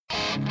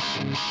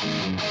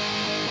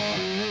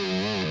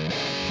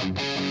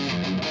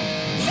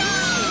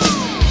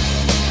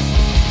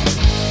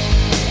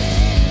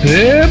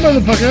Yeah,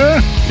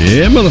 motherfucker!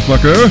 Yeah,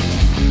 motherfucker!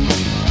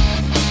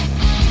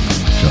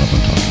 Shut up,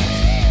 I'm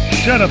talking.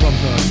 Shut up, I'm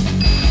talking.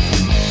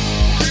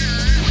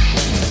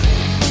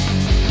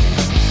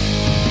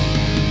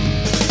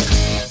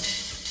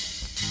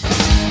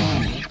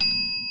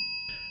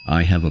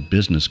 I have a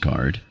business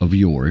card of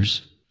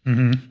yours,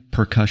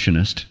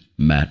 percussionist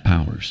Matt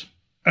Powers.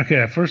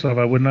 Okay, first off,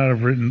 I would not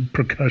have written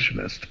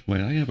percussionist.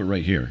 Wait, I have it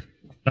right here.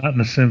 Not in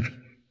the symphony.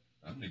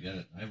 I'm going to get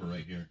it. I have it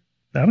right here.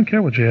 I don't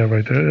care what you have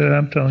right there.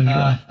 I'm telling you.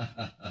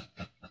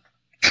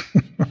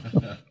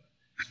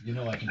 You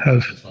know I can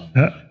pass this on.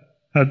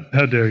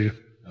 How dare you?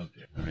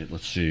 Okay. All right,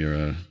 let's see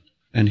here.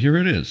 And here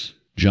it is.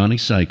 Johnny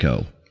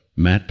Psycho,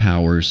 Matt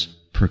Powers,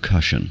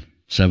 percussion,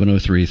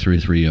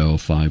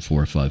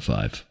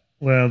 703-330-5455.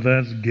 Well,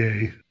 that's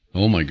gay.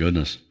 Oh, my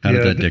goodness. How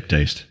did that dick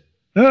taste?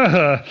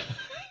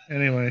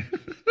 Anyway.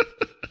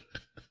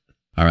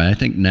 All right, I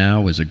think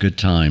now is a good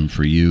time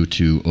for you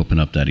to open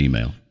up that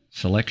email.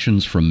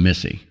 Selections from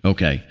Missy.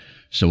 Okay,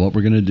 so what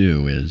we're going to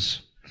do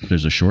is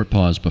there's a short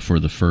pause before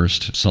the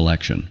first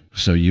selection.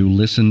 So you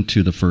listen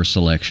to the first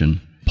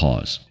selection,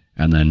 pause,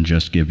 and then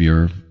just give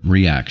your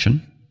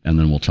reaction, and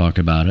then we'll talk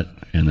about it,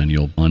 and then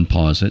you'll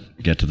unpause it,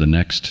 get to the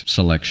next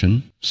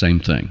selection, same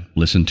thing.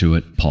 Listen to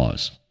it,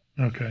 pause.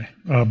 Okay,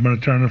 I'm going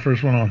to turn the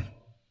first one on.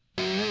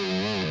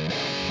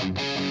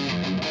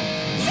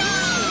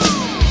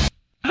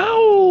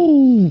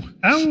 Ow!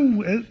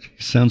 Ow!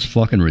 Sounds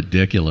fucking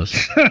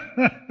ridiculous.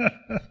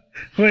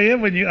 Well, yeah,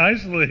 when you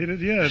isolate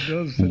it, yeah, it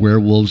does.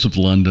 Werewolves of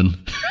London.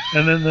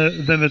 And then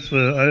it's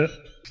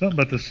something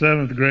about the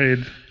 7th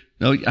grade.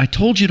 No, I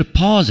told you to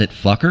pause it,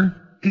 fucker.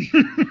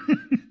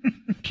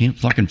 Can't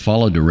fucking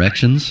follow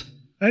directions.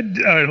 All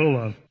right, hold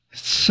on.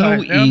 It's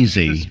so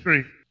easy.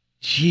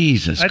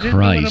 Jesus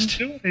Christ.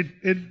 Know what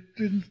I'm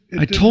doing.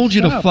 I told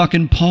you to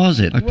fucking pause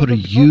it. I put a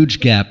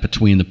huge gap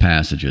between the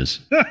passages.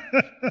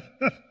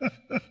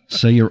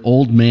 So your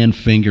old man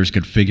fingers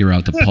could figure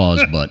out the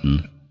pause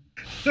button.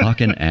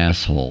 Fucking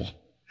asshole.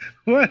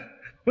 What?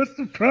 What's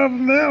the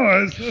problem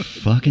now?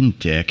 Fucking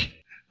dick.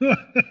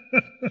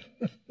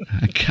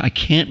 I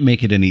can't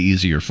make it any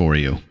easier for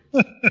you.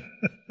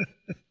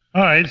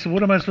 All right, so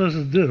what am I supposed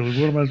to do?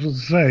 What am I supposed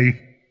to say?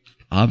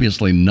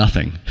 Obviously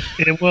nothing.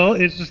 Well,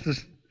 it's just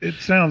this. It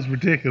sounds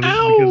ridiculous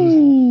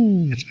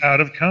because it's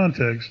out of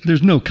context.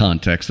 There's no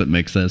context that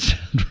makes that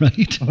sound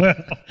right. Well,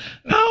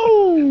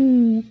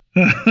 ow!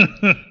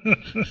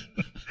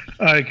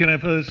 All right, can I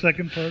play the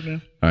second part now?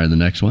 All right, the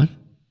next one.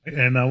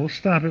 And I will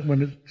stop it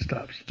when it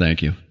stops.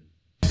 Thank you.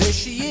 There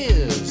she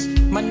is,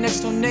 my next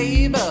door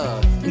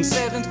neighbor in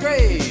 7th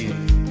grade.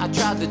 I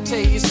tried to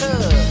taste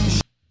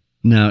her.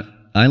 Now,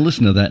 I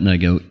listen to that and I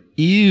go,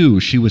 ew,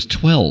 she was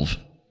 12.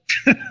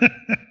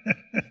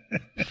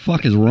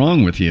 Fuck is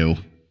wrong with you?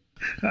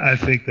 I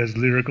think that's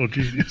lyrical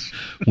genius.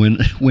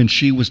 When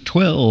she was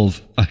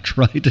 12, I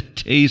tried to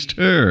taste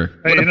her.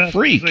 What a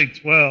freak. Say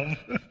 12.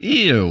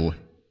 Ew.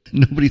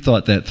 Nobody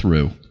thought that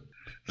through.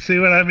 See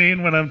what I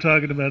mean when I'm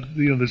talking about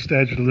the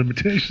statute of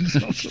limitations?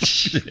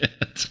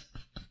 Shit.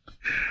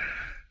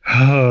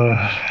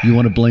 You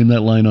want to blame that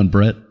line on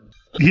Brett?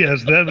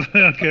 Yes,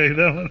 okay.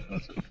 That one.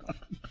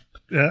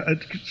 Yeah,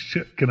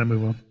 can I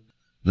move on?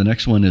 The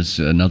next one is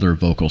another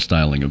vocal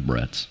styling of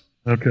Brett's.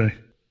 Okay.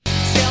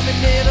 Tell me,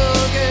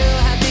 little girl,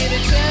 how did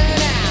it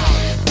turn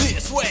out?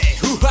 This way,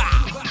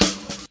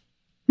 hoo-ha!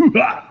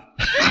 Hoo-ha!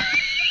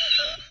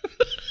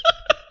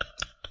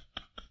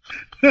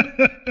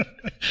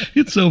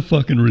 It's so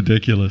fucking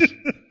ridiculous.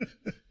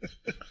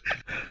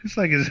 It's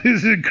like it's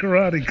in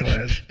karate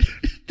class.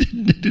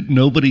 Did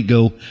nobody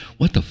go,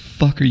 what the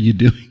fuck are you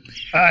doing?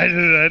 I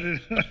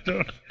didn't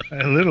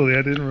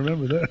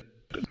remember that.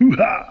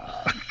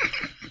 Hoo-ha!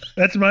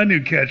 That's my new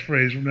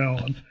catchphrase from now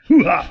on.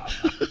 Hoo-ha!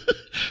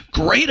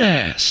 Great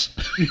ass!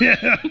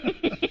 Yeah.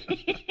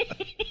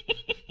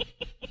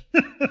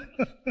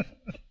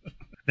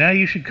 Now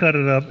you should cut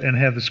it up and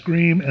have the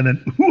scream and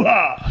then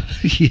hoo-ha!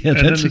 Yeah,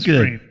 that's good.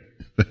 Scream.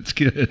 That's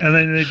good. And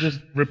then they just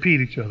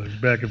repeat each other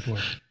back and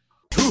forth.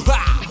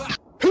 Hoo-ha!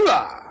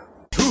 Hoo-ha!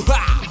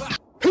 Hoo-ha!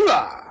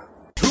 Hoo-ha!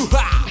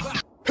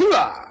 Hoo-ha!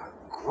 Hoo-ha!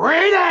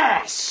 Great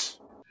ass!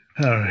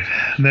 All right.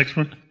 Next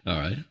one. All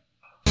right.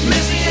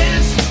 Missy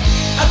is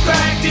a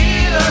crack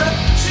dealer.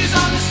 She's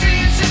on the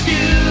streets if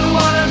you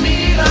want to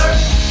meet her.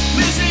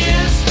 Missy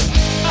is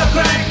a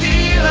crack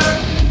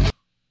dealer.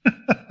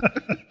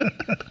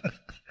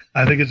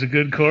 I think it's a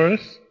good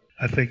chorus.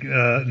 I think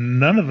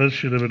none of us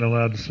should have been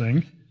allowed to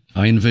sing.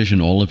 I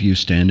envision all of you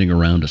standing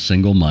around a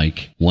single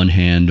mic, one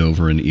hand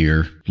over an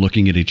ear,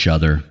 looking at each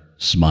other,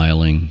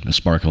 smiling, a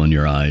sparkle in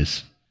your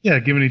eyes. Yeah,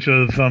 giving each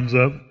other the thumbs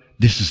up.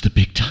 This is the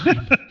big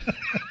time.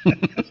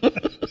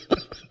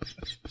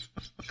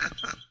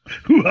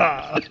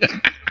 Hoo-ha!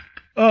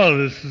 Oh,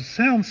 this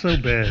sounds so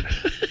bad.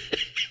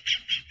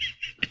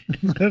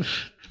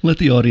 Let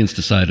the audience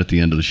decide at the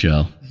end of the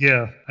show.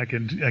 Yeah, I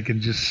can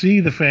just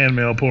see the fan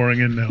mail pouring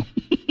in now.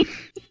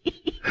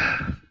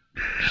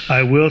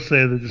 I will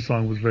say that the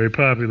song was very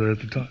popular at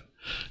the time.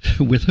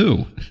 With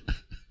who?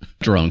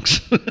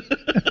 Drunks.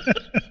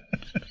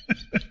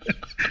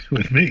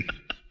 With me.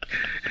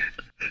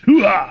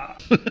 Hoo-ah!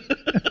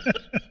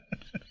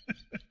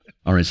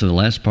 All right, so the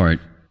last part.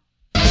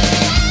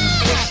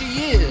 There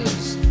she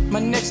is, my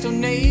next door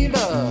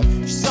neighbor.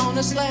 She's on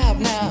a slab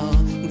now,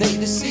 they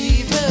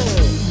deceived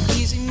her.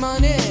 Easy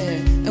money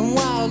and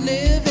wild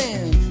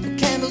living, the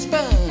candles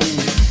burn,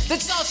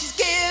 that's all she's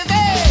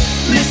giving.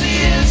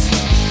 Missy is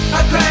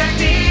a crack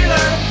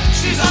dealer.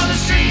 She's on the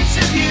streets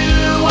if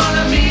you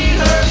wanna meet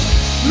her.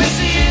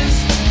 Missy is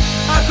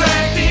a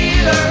crack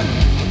dealer.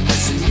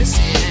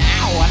 Missy,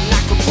 ow, I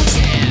like a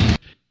pussy.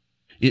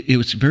 It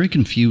was very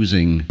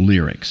confusing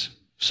lyrics.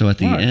 So at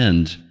the Why?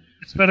 end,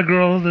 It's about a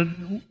girl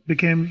that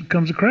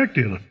becomes a crack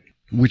dealer.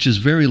 which is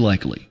very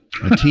likely,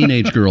 a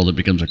teenage girl that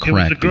becomes a It was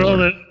crack a girl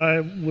dealer. that I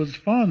was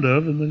fond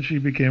of, and then she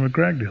became a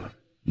crack dealer.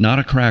 Not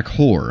a crack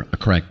whore, a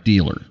crack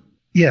dealer.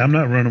 Yeah, I'm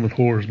not running with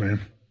whores, man.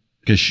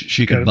 Because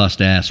she could Got it.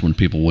 bust ass when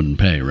people wouldn't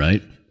pay,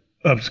 right?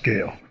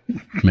 Upscale.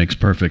 Makes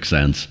perfect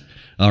sense.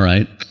 All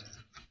right.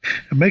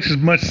 It makes as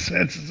much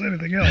sense as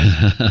anything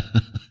else.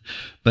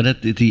 But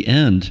at the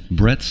end,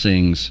 Brett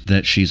sings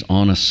that she's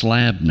on a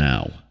slab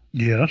now.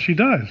 Yeah, she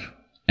dies.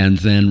 And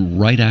then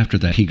right after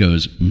that, he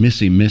goes,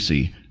 Missy,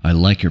 Missy, I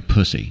like your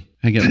pussy.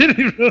 I go, Did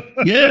he really?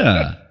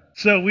 yeah,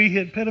 So we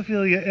hit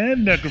pedophilia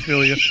and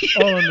necrophilia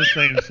all in the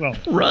same song.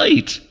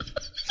 right.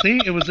 See,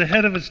 it was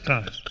ahead of its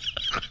time.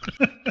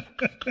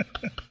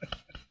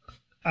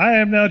 I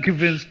am now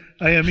convinced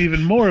I am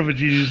even more of a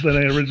genius than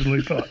I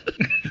originally thought.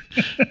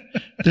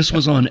 This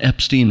was on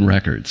Epstein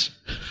Records.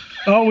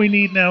 All we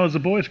need now is a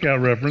Boy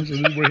Scout reference,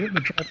 and then we're hitting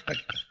the trifecta.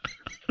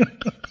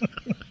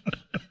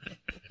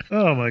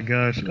 Oh my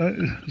gosh.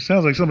 It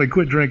sounds like somebody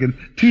quit drinking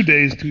 2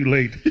 days too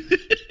late.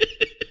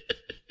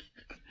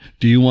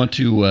 Do you want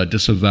to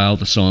disavow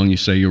the song you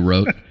say you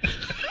wrote?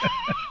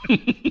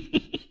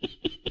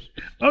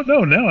 Oh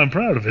no, now I'm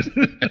proud of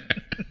it.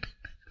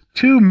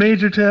 2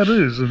 major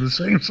taboos in the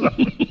same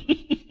song.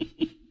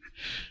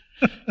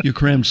 You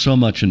crammed so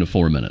much into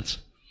 4 minutes.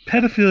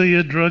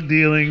 Pedophilia, drug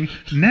dealing,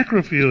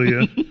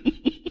 necrophilia,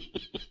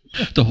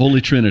 The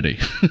Holy Trinity.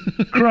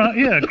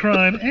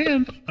 crime,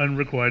 and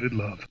unrequited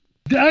love.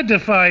 I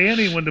defy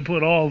anyone to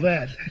put all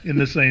that in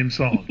the same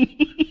song.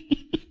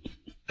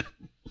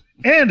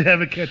 And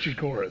have a catchy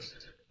chorus.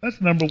 That's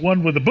number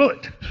 1 with a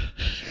bullet.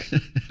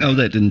 How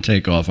that didn't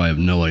take off, I have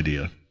no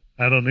idea.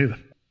 I don't either.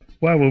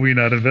 Why were we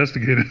not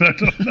investigated? I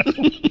don't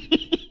know.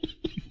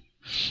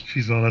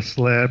 She's on a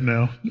slab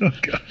now. Oh,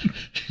 God.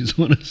 She's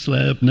on a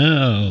slab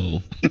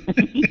now.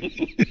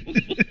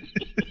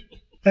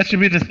 That should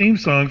be the theme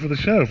song for the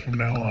show from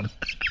now on.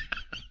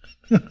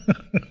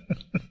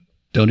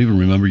 Don't even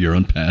remember your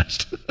own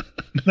past.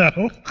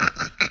 No.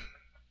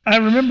 I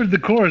remembered the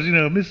chorus,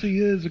 Missy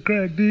is a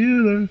crack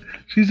dealer.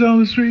 She's on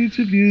the streets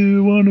if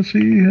you want to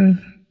see her.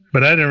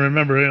 But I didn't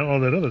remember all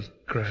that other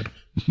crap.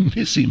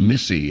 Missy,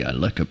 Missy, I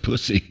like a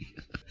pussy.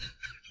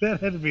 That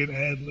had to be an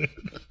ad lib.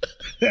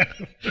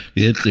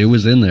 It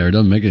was in there. It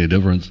doesn't make any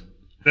difference.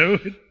 No,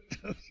 it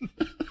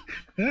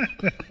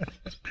doesn't.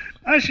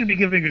 I should be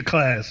giving a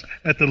class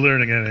at the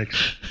Learning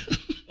Annex.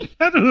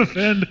 How to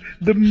offend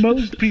the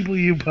most people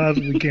you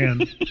possibly can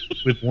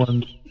with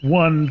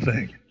one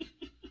thing.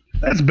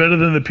 That's better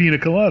than the Pina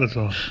Colada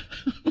song.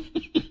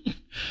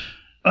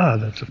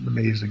 That's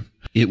amazing.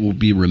 It will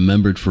be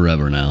remembered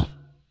forever now.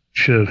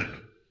 Should.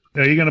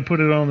 Are you going to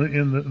put it on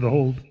in the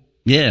whole?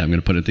 Yeah, I'm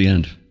going to put it at the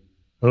end.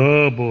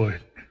 Oh, boy.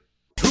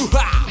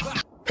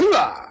 Hoo-ha!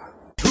 Hoo-ha!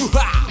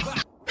 Hoo-ha!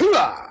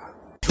 Hoo-ha!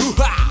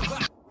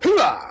 Hoo-ha!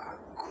 Hoo-ha!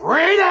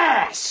 Great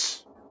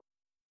ass!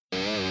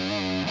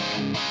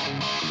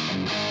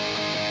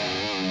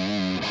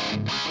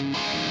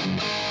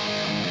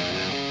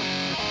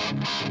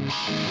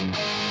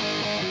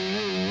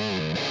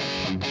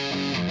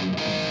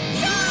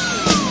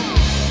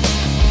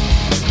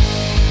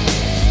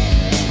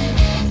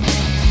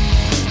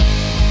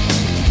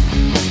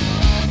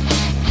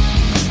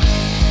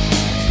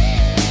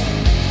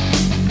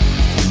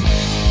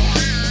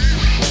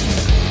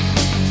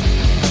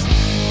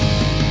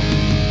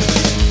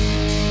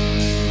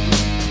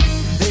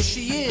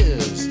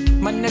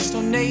 Next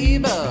door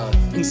neighbor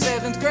in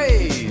 7th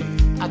grade,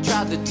 I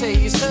tried to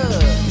taste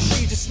her.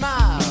 She just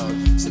smiled,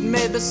 said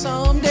maybe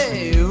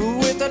someday.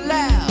 With a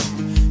laugh,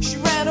 she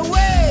ran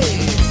away.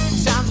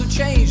 Times have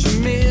changed,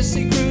 and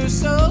Missy grew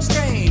so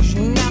strange.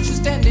 Now she's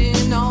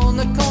standing on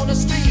the corner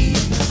street.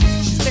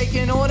 She's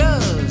taking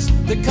orders,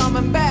 they're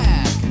coming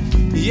back.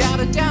 The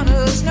out of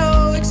towners,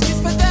 no excuse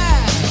for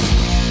that.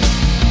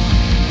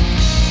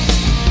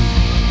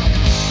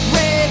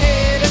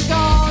 Redhead has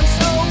gone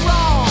so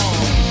wrong.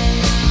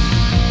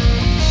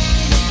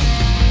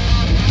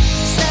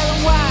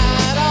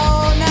 Wide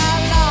all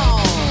night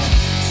long.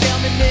 Tell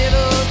me,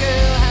 little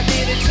girl, how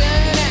did it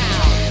turn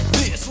out?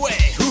 This way,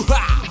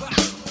 hoo-ha!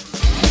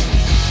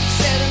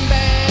 7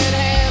 bad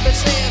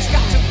habits, there's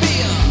got to be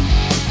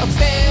a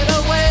better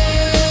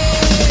way.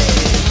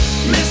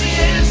 Missy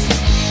is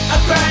a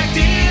crack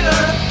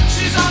dealer.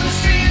 She's on the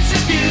streets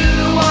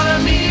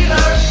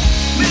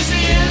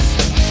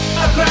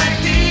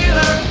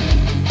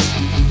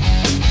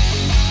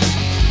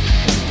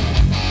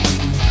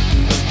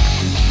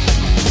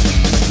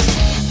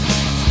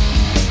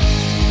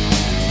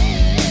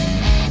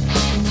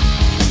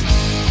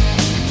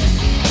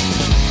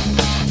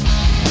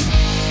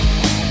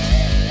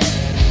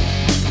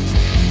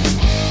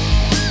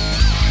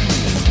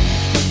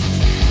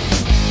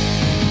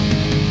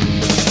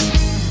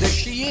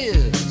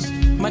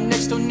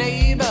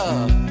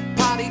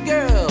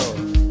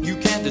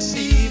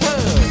deceive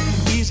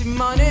her. Easy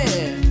money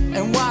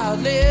and wild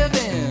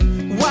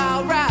living,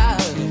 wild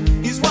ride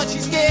is what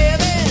she's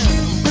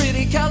giving.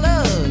 Pretty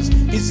colors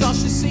is all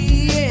she's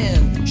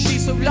seeing.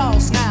 She's so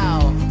lost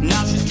now,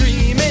 now she's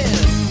dreaming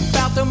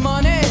about the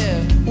money.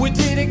 Where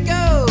did it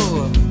go?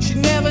 She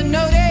never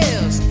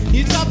noticed.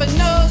 It's up her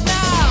nose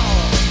now.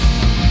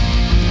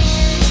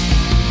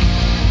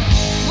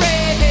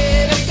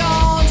 Redhead has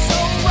gone so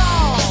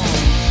wrong.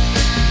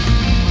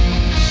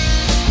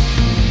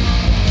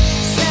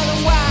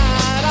 Selling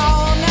wide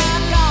all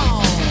night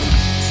long.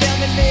 Tell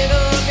me,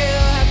 little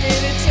girl, how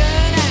did it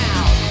turn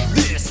out?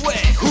 This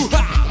way,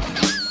 hoo-ha!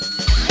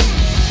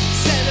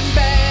 Selling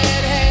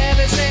bad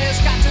habits, there's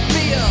got to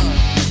be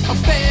a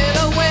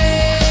better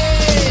way.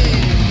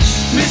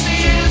 Missy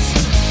is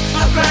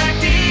a crack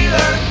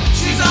dealer.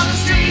 She's on the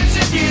streets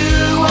if you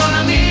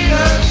wanna meet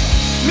her.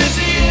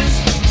 Missy is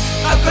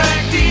a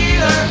crack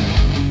dealer.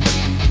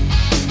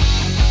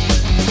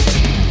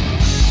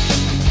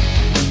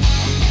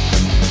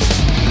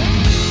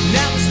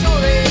 Now the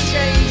story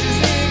changes,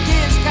 it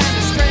gets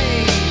kinda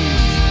strange.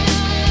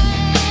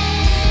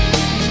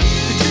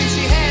 The dreams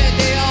she had,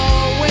 they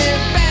all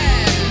went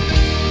bad.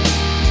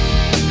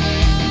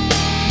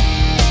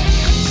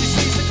 She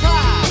sees the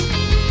clock,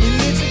 and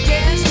it's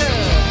against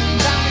her.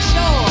 Time is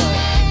short,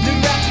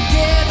 they're out to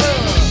get her.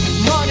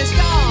 Money's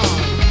gone,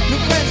 no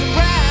friends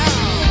around.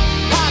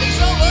 Party's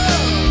over,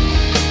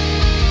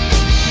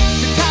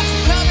 the cops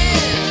are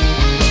coming.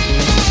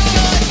 She's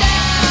going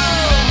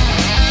down.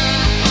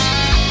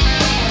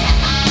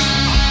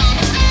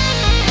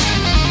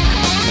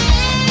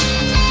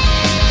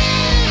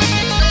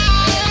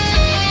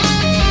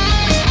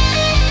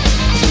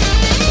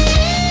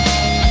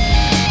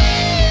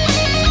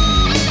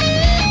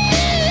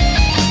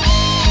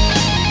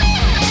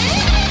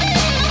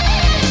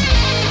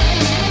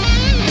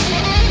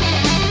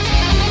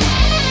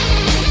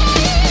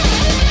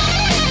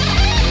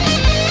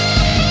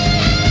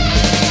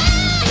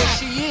 There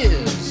she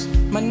is,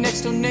 my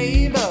next door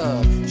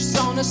neighbor. She's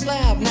on a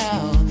slab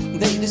now,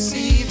 they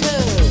deceived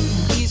her.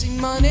 Easy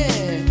money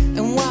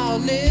and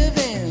wild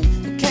living,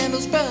 the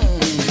candles burn,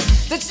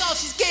 that's all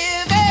she's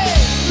giving.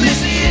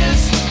 Missy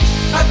is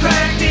a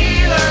crack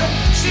dealer.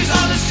 She's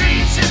on the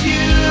streets if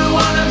you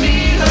wanna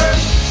meet her.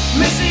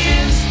 Missy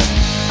is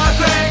a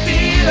crack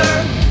dealer.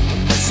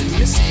 Listen,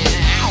 Missy,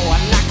 ow, I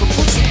like a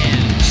pussy.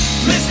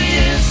 Missy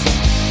is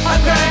a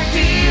crack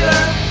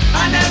dealer.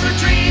 I never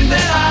dreamed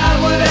that I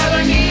would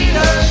ever need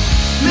her.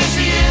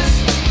 Missy is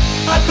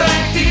a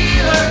crack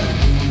dealer.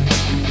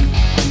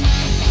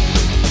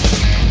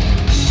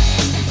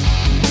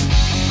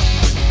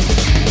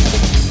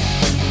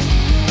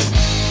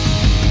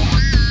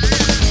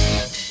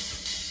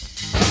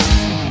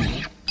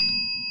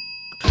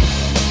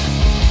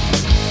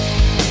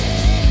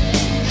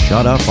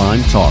 Shut Up,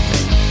 I'm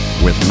Talking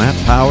with Matt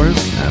Powers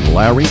and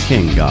Larry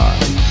King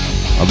God.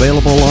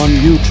 Available on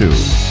YouTube,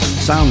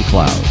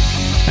 SoundCloud,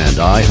 and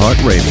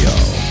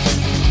iHeartRadio.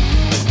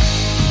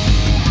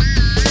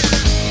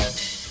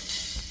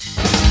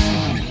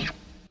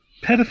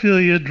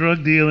 Pedophilia,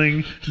 drug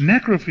dealing,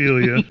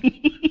 necrophilia,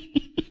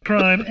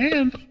 crime,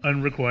 and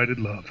unrequited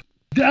love.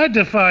 I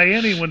defy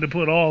anyone to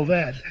put all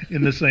that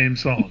in the same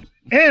song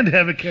and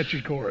have a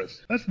catchy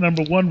chorus. That's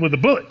number one with a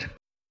bullet.